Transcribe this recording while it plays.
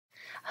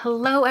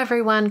Hello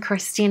everyone,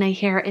 Christina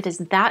here. It is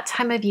that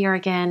time of year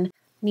again,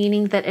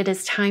 meaning that it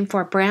is time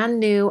for brand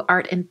new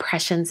Art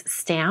Impressions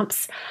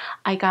stamps.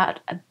 I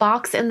got a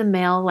box in the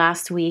mail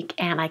last week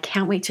and I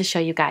can't wait to show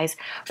you guys.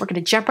 We're going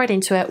to jump right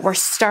into it. We're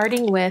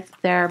starting with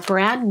their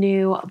brand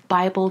new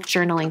Bible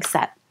journaling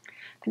set.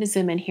 I'm going to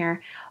zoom in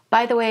here.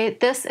 By the way,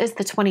 this is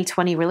the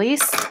 2020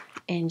 release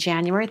in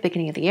January, the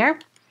beginning of the year.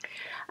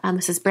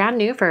 This is brand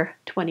new for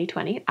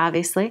 2020,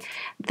 obviously.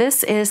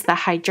 This is the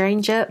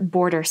Hydrangea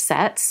border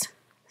set.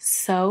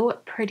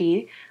 So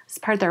pretty. It's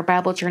part of their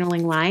Bible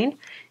journaling line. You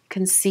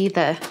can see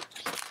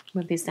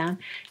move these down.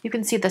 You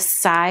can see the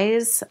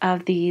size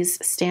of these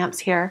stamps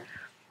here.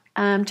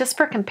 Just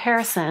for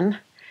comparison,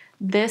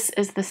 this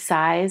is the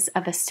size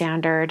of a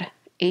standard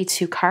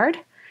A2 card.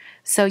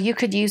 So you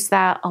could use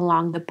that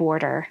along the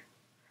border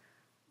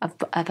of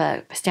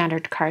a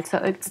standard card. So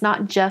it's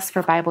not just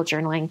for Bible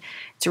journaling.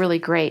 It's really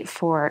great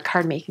for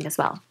card making as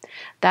well.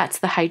 That's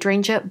the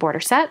Hydrangea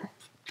border set.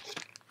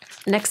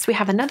 Next, we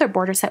have another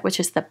border set, which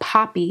is the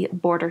Poppy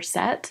border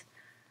set.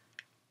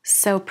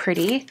 So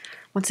pretty.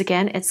 Once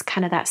again, it's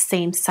kind of that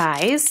same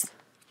size.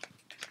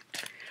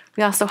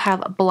 We also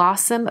have a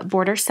Blossom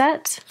border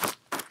set.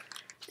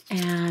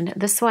 And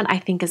this one I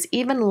think is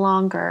even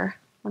longer.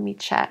 Let me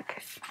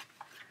check.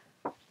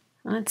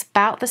 It's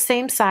about the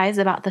same size,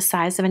 about the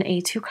size of an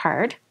A2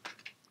 card,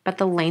 but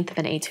the length of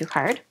an A2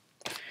 card.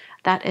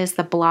 That is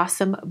the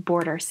Blossom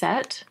border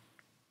set.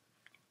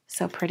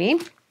 So pretty.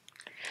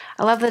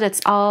 I love that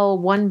it's all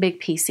one big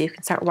piece, so you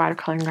can start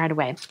watercoloring right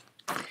away.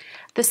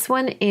 This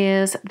one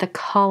is the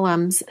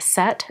Columns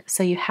set.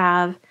 So you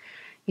have,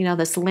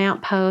 this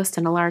lamppost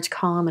and a large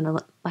column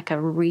and like a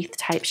wreath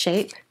type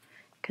shape.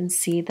 You can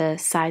see the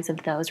size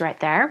of those right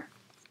there.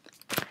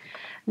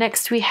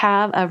 Next, we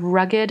have a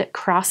Rugged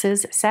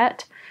Crosses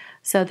set.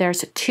 So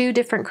there's 2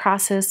 different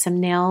crosses, some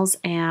nails,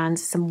 and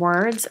some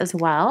words as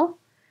well.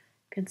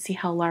 You can see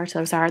how large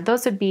those are.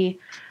 Those would be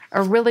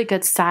a really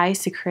good size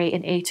to create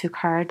an A2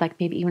 card, like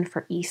maybe even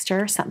for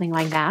Easter, something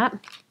like that.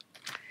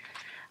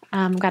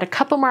 We've got a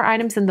couple more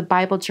items in the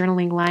Bible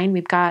journaling line.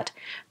 We've got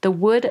the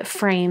Wood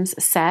Frames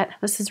set.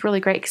 This is really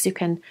great because you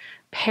can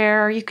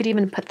pair, you could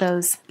even put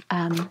those,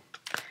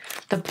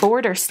 the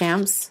border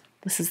stamps.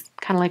 This is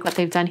kind of like what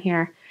they've done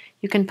here.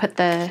 You can put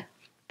the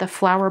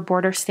flower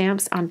border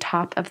stamps on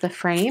top of the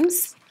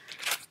frames.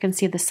 You can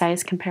see the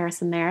size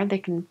comparison there. They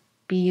can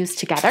be used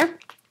together.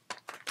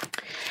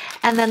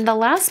 And then the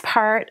last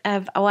part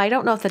of, I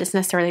don't know if that is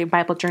necessarily a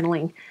Bible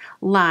journaling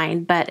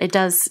line, but it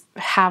does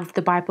have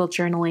the Bible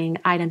journaling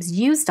items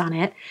used on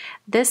it.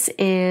 This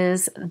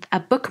is a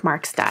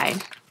bookmarks die.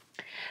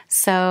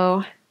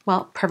 So,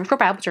 perfect for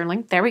Bible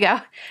journaling. There we go.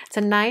 It's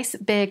a nice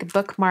big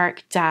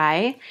bookmark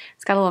die.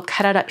 It's got a little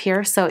cutout up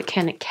here so it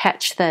can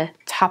catch the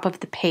top of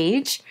the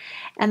page.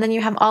 And then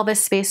you have all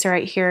this space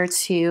right here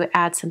to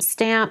add some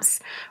stamps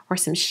or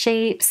some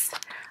shapes.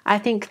 I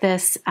think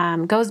this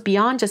goes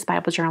beyond just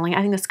Bible journaling.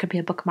 I think this could be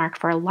a bookmark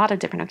for a lot of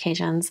different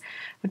occasions. It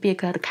would be a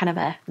good kind of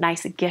a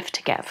nice gift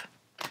to give.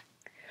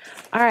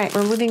 All right,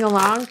 we're moving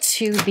along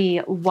to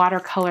the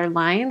watercolor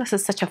line. This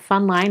is such a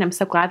fun line. I'm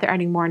so glad they're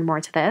adding more and more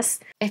to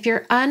this. If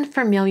you're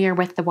unfamiliar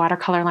with the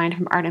watercolor line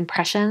from Art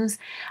Impressions,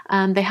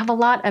 they have a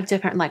lot of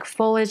different like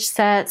foliage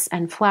sets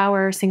and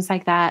flowers, things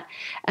like that.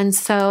 And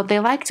so they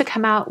like to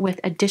come out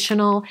with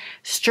additional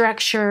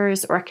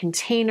structures or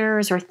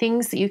containers or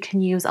things that you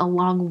can use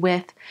along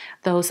with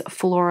those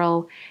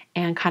floral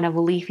and kind of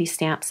leafy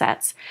stamp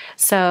sets.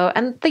 So,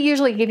 and they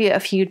usually give you a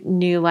few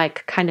new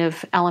like kind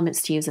of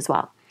elements to use as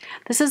well.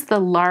 This is the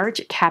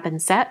large cabin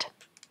set.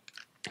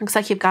 Looks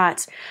like you've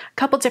got a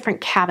couple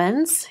different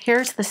cabins.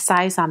 Here's the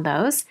size on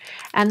those.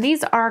 And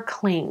these are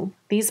cling.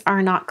 These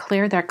are not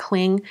clear, they're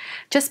cling,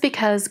 just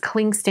because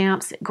cling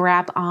stamps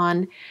grab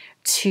on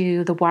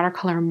to the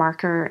watercolor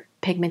marker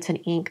pigment and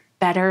ink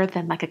better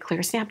than like a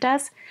clear stamp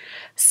does.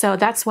 So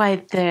that's why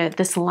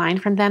this line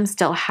from them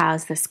still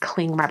has this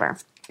cling rubber.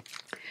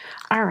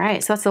 All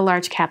right, so that's the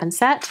large cabin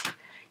set.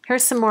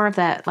 Here's some more of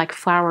that like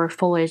flower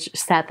foliage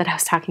set that I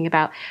was talking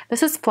about.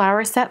 This is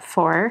flower set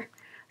 4.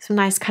 Some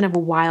nice kind of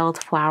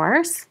wild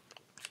flowers.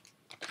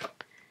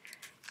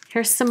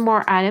 Here's some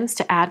more items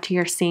to add to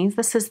your scenes.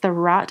 This is the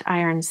wrought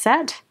iron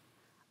set.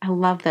 I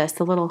love this,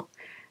 the little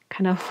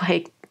kind of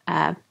like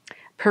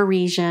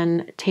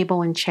Parisian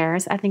table and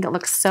chairs. I think it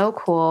looks so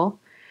cool.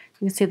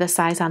 You can see the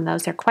size on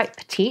those. They're quite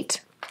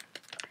petite.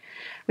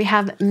 We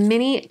have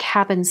mini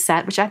cabin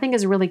set, which I think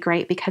is really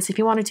great because if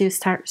you want to do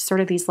sort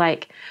of these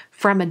like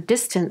from a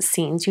distance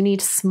scenes, you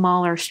need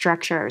smaller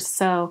structures.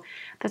 So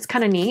that's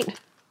kind of neat,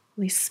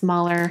 these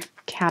smaller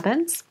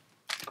cabins.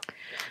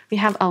 We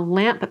have a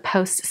lamp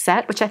post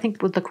set, which I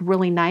think would look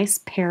really nice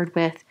paired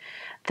with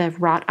the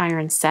wrought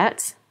iron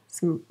set.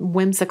 Some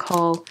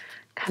whimsical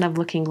kind of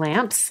looking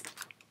lamps.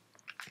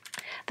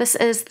 This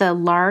is the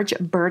large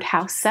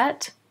birdhouse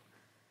set.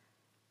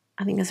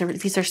 I think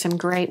these are some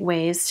great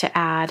ways to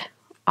add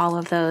all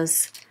of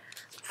those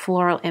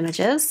floral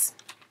images.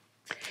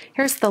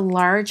 Here's the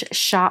large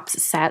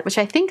shops set, which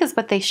I think is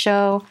what they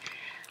show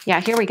Yeah,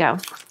 here we go.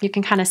 You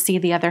can kind of see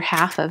the other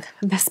half of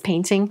this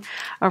painting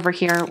over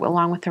here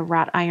along with the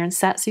wrought iron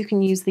set. So you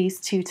can use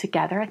these two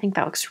together. I think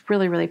that looks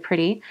really, really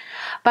pretty.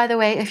 By the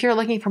way, if you're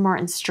looking for more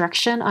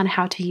instruction on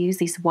how to use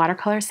these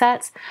watercolor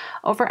sets,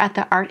 over at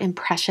the Art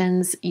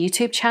Impressions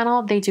YouTube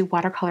channel, they do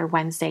Watercolor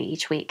Wednesday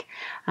each week.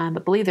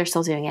 But believe they're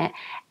still doing it.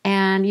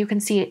 And you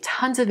can see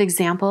tons of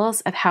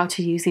examples of how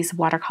to use these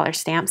watercolor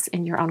stamps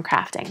in your own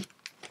crafting.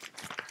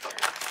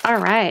 All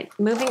right,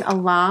 moving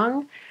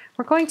along.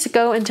 We're going to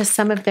go into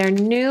some of their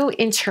new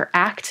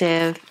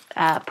interactive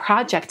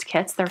project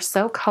kits. They're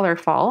so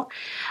colorful.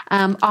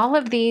 All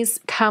of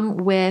these come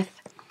with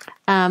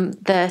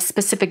the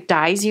specific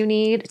dies you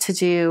need to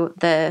do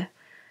the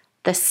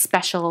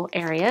special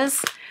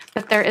areas.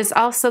 But there is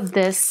also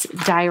this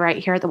die right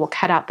here that will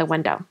cut out the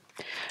window.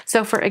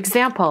 So for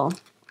example,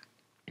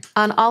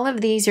 on all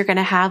of these, you're going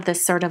to have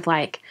this sort of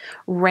like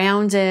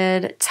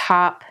rounded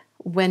top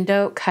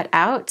window cut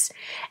out,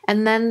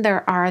 and then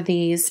there are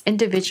these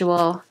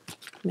individual,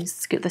 let me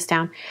scoot this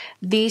down,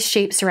 these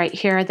shapes right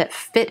here that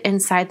fit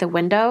inside the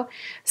window.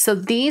 So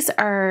these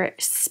are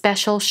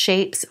special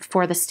shapes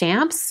for the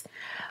stamps,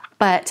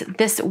 but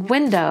this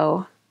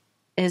window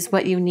is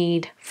what you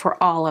need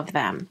for all of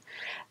them.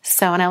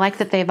 So, and I like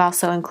that they've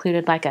also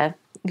included like a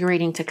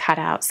greeting to cut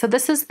out. So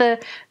this is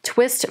the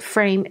twist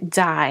frame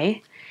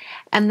die.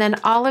 And then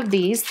all of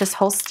these, this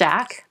whole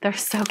stack, they're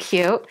so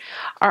cute,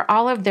 are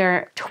all of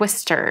their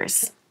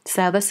twisters.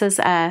 So this is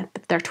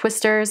their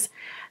twisters,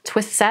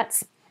 twist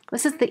sets.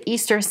 This is the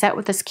Easter set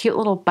with this cute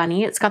little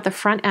bunny. It's got the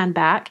front and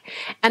back.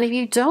 And if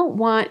you don't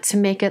want to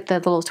make it the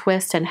little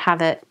twist and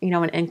have it, you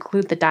know, and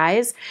include the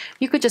dies,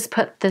 you could just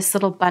put this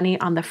little bunny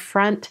on the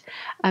front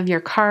of your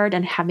card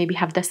and maybe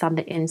have this on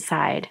the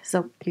inside.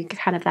 So you get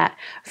kind of that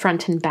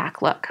front and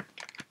back look.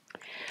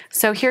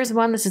 So here's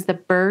one. This is the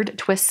bird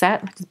twist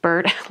set.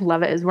 Bird,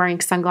 love it, is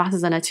wearing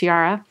sunglasses and a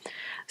tiara.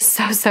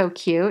 So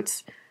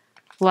cute.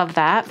 Love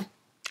that.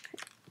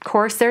 Of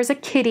course, there's a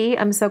kitty.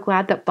 I'm so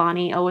glad that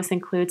Bonnie always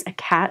includes a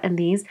cat in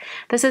these.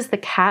 This is the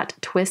cat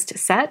twist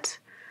set.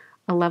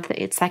 I love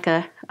that it's like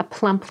a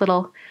plump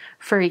little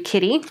furry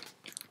kitty.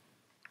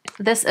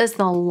 This is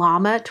the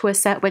llama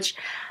twist set, which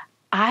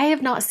I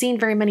have not seen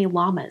very many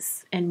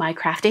llamas in my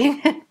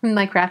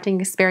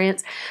crafting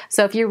experience.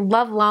 So if you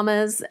love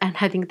llamas, and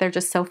I think they're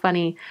just so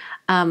funny,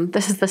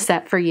 this is the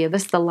set for you.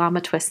 This is the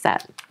llama twist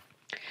set.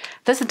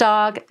 This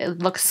dog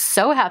looks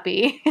so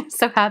happy,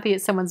 so happy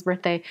it's someone's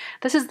birthday.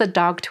 This is the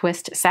dog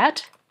twist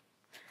set.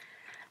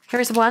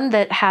 Here's one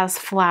that has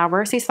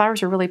flowers. These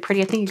flowers are really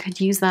pretty. I think you could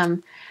use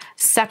them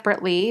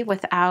separately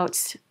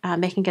without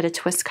making it a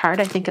twist card.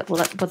 I think it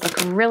would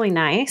look really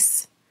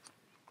nice.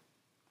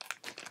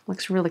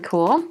 Looks really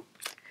cool.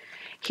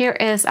 Here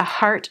is a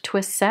heart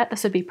twist set.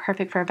 This would be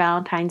perfect for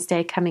Valentine's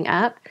Day coming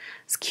up.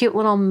 This cute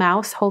little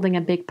mouse holding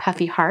a big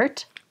puffy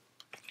heart.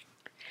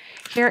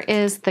 Here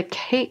is the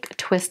cake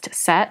twist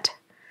set.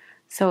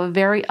 So a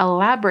very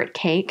elaborate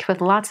cake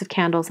with lots of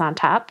candles on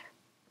top.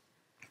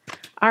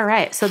 All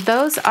right, so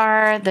those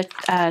are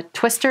the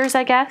twisters,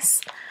 I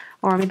guess,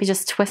 or maybe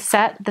just twist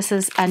set. This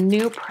is a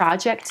new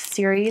project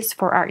series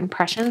for Art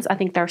Impressions. I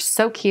think they're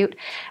so cute,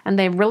 and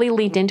they really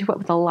leaned into it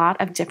with a lot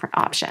of different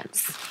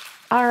options.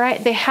 All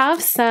right, they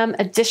have some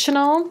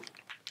additional,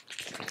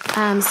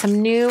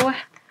 some new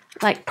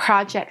like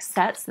project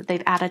sets that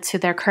they've added to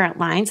their current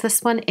lines.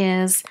 This one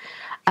is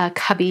a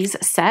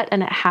Cubbies set,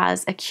 and it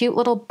has a cute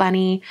little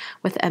bunny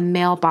with a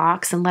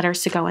mailbox and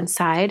letters to go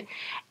inside.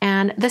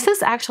 And this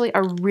is actually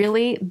a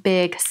really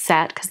big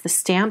set because the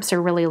stamps are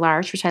really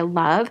large, which I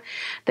love.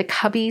 The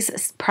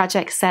Cubbies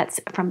project sets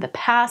from the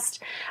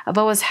past, I've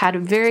always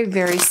had very,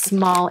 very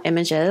small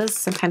images.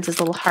 Sometimes it's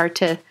a little hard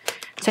to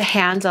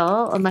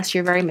handle unless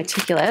you're very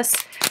meticulous.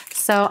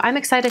 So I'm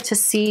excited to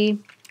see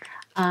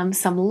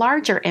some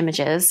larger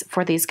images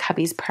for these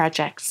Cubbies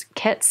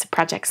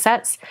project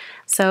sets.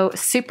 So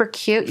super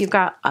cute. You've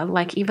got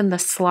like even the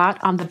slot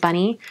on the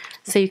bunny,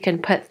 so you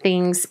can put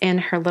things in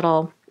her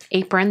little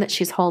apron that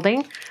she's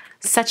holding.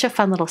 Such a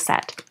fun little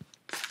set.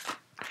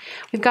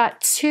 We've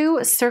got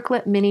two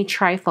circlet mini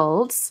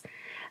trifolds.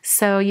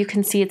 So you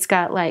can see it's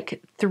got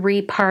like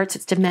 3 parts.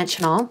 It's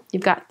dimensional.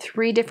 You've got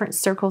 3 different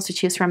circles to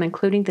choose from,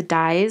 including the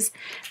dies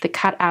that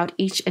cut out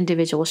each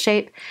individual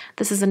shape.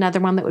 This is another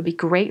one that would be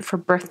great for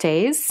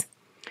birthdays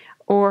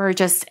or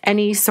just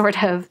any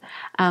sort of,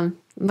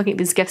 looking at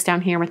these gifts down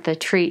here with the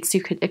treats.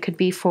 It could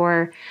be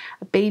for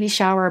a baby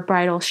shower, a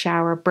bridal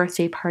shower,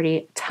 birthday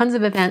party, tons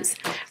of events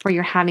where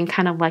you're having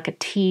kind of like a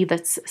tea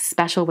that's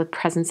special with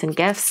presents and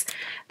gifts.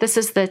 This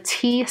is the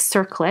tea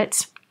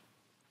circlet.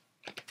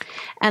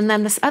 And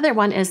then this other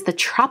one is the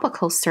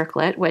tropical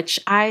circlet, which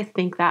I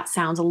think that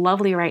sounds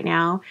lovely right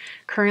now.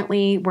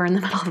 Currently, we're in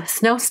the middle of a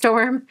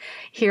snowstorm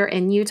here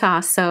in Utah,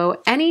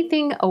 so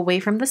anything away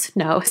from the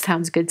snow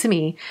sounds good to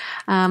me.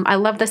 I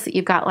love this that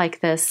you've got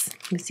like this,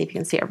 let me see if you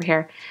can see it over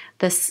here,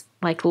 this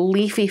like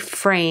leafy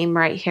frame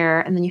right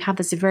here, and then you have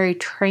this very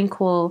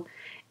tranquil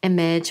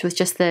image with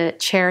just the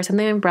chairs and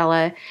the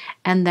umbrella,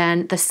 and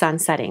then the sun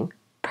setting.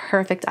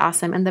 perfect,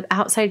 awesome. And the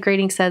outside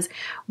greeting says,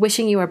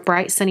 wishing you a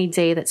bright, sunny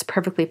day that's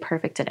perfectly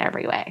perfect in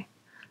every way.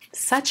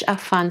 Such a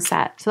fun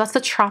set. So that's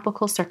the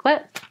tropical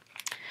circlet.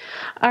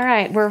 All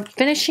right, we're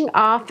finishing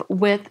off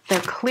with the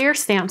clear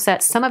stamp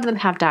set. Some of them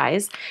have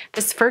dies.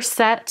 This first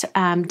set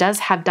does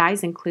have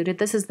dies included.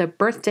 This is the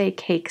birthday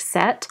cake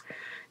set.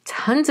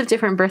 Tons of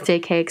different birthday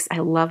cakes. I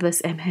love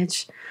this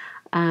image.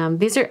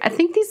 I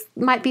think these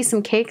might be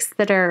some cakes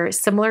that are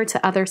similar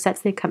to other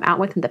sets they've come out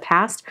with in the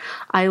past.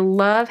 I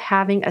love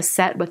having a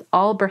set with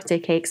all birthday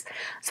cakes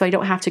so I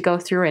don't have to go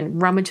through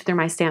and rummage through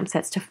my stamp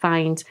sets to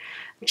find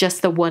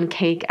just the one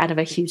cake out of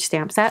a huge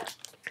stamp set.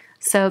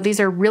 So these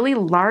are really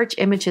large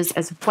images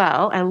as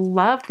well. I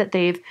love that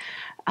they've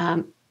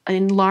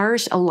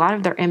enlarged a lot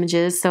of their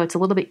images so it's a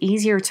little bit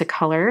easier to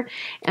color,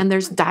 and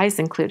there's dies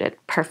included.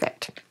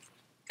 Perfect.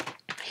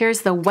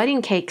 Here's the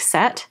wedding cake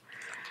set.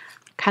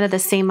 Kind of the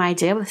same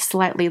idea with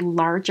slightly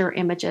larger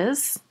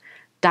images.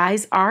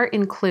 Dies are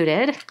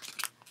included,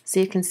 so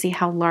you can see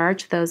how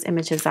large those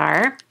images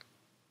are.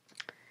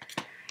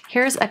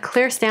 Here's a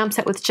clear stamp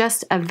set with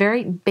just a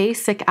very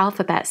basic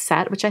alphabet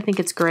set, which I think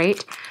is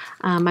great.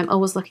 I'm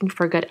always looking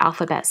for good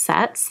alphabet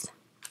sets.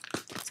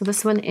 So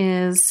this one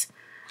is,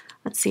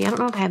 let's see, I don't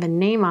know if I have a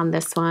name on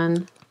this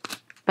one,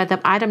 but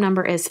the item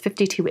number is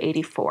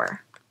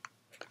 5284.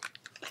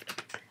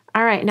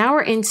 All right, now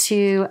we're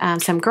into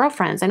some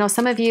girlfriends. I know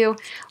some of you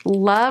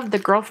love the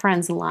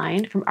girlfriends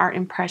line from Art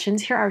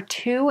Impressions. Here are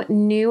two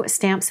new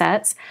stamp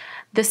sets.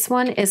 This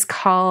one is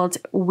called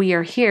We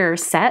Are Here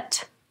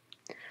set.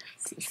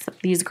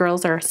 These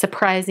girls are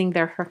surprising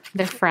their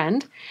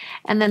friend.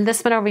 And then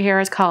this one over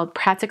here is called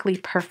Practically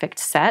Perfect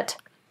set.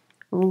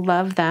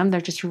 Love them.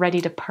 They're just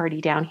ready to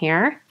party down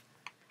here.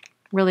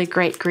 Really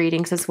great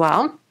greetings as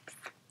well.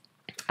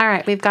 All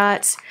right, we've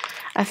got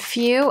a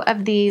few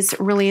of these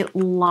really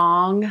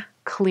long,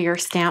 clear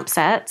stamp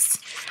sets.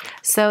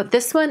 So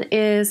this one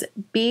is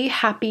Be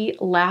Happy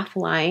Laugh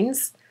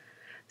Lines.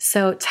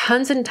 So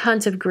tons and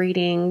tons of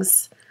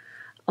greetings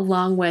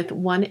along with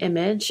one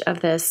image of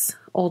this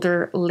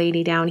older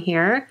lady down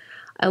here.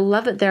 I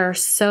love that there are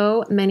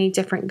so many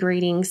different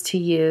greetings to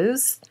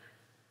use.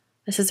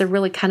 This is a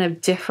really kind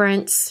of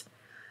different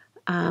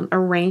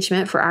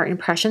arrangement for Art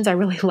Impressions. I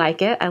really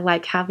like it. I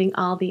like having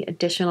all the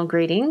additional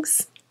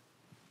greetings.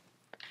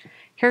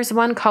 Here's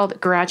one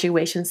called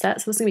Graduation Set.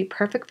 So this is going to be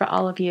perfect for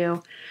all of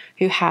you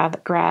who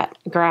have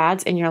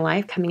grads in your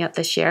life coming up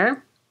this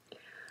year.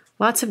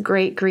 Lots of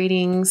great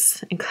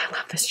greetings. And I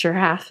love this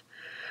giraffe.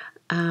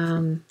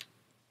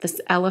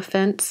 This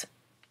elephant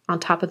on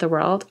top of the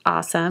world.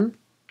 Awesome.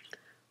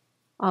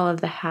 All of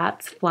the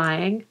hats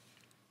flying.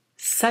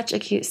 Such a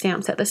cute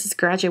stamp set. This is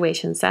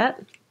Graduation Set.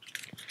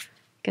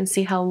 You can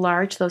see how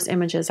large those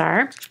images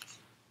are.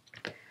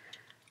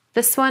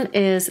 This one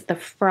is the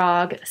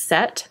Frog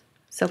Set.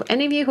 So for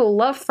any of you who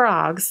love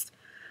frogs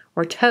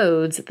or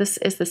toads, this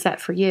is the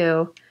set for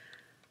you.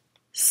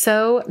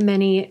 So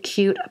many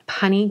cute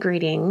punny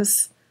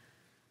greetings.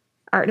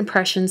 Art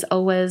Impressions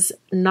always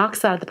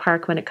knocks out of the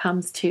park when it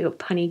comes to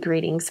punny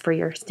greetings for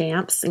your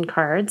stamps and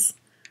cards.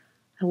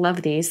 I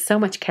love these. So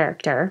much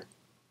character.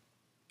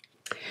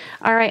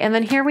 All right, and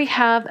then here we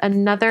have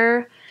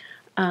another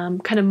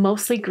kind of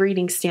mostly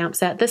greeting stamp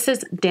set. This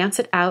is Dance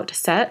It Out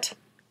set.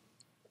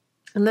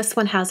 And this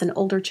one has an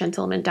older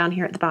gentleman down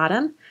here at the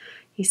bottom.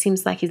 He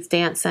seems like he's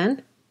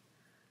dancing.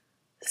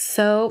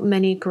 So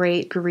many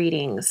great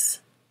greetings.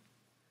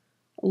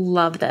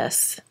 Love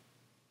this.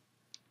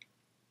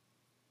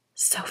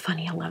 So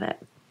funny, I love it.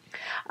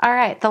 All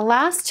right, the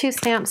last two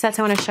stamp sets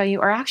I want to show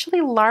you are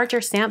actually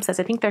larger stamp sets.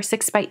 I think they're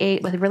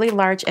 6x8 with really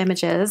large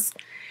images.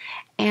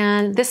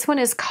 And this one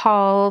is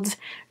called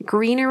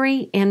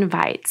Greenery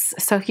Invites.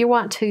 So if you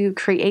want to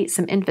create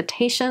some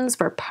invitations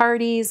for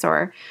parties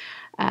or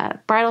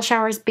bridal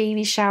showers,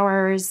 baby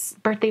showers,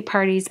 birthday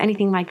parties,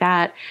 anything like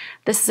that,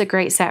 this is a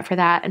great set for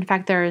that. In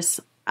fact,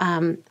 there's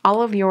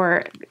all of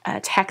your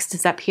text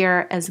is up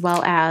here as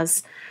well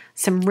as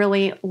some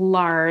really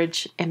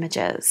large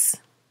images.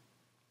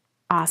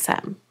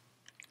 Awesome.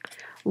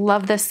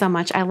 Love this so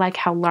much. I like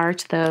how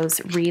large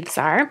those wreaths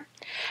are.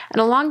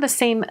 And along the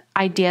same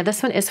idea,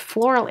 this one is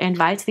Floral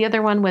Invites. The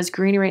other one was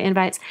Greenery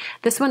Invites.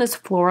 This one is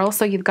floral,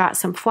 so you've got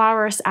some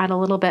flowers, add a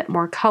little bit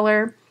more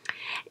color.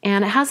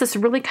 And it has this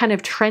really kind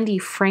of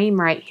trendy frame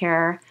right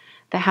here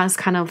that has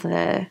kind of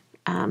the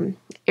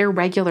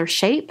irregular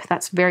shape.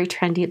 That's very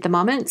trendy at the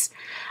moment.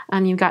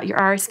 You've got your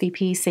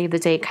RSVP, save the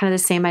date, kind of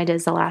the same idea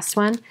as the last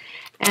one.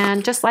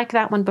 And just like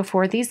that one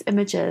before, these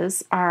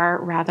images are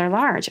rather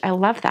large. I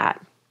love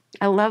that.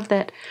 I love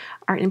that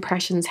Art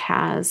Impressions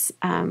has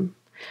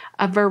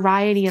a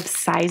variety of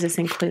sizes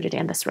included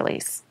in this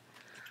release.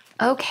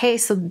 Okay,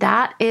 so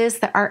that is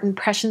the Art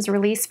Impressions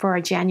release for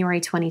January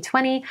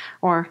 2020,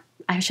 or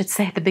I should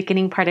say the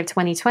beginning part of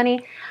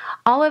 2020.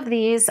 All of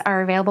these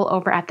are available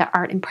over at the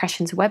Art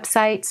Impressions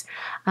website.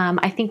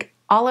 I think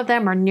all of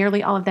them, or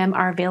nearly all of them,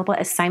 are available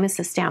at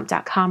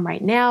simonsstamp.com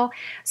right now.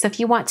 So if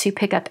you want to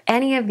pick up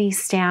any of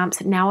these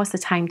stamps, now is the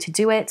time to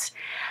do it.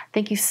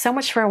 Thank you so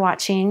much for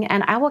watching,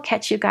 and I will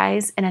catch you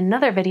guys in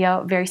another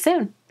video very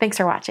soon. Thanks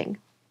for watching.